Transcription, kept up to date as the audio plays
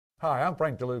Hi, I'm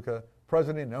Frank Deluca,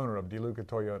 President and owner of Deluca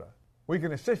Toyota. We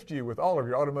can assist you with all of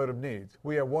your automotive needs.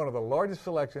 We have one of the largest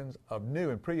selections of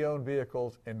new and pre-owned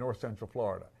vehicles in North Central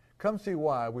Florida. Come see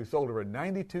why we've sold over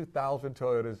 92,000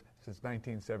 Toyotas since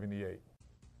 1978.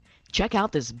 Check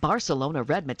out this Barcelona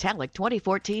Red Metallic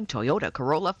 2014 Toyota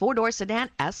Corolla 4-door sedan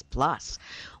S+.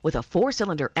 With a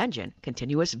 4-cylinder engine,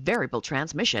 continuous variable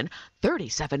transmission,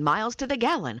 37 miles to the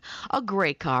gallon. A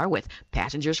great car with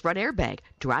passenger's front airbag,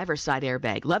 driver's side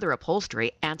airbag, leather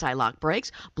upholstery, anti-lock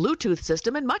brakes, Bluetooth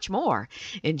system, and much more.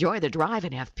 Enjoy the drive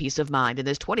and have peace of mind in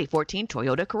this 2014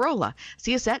 Toyota Corolla.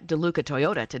 See us at Deluca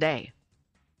Toyota today.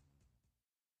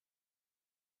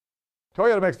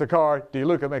 Toyota makes the car,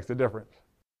 Deluca makes the difference.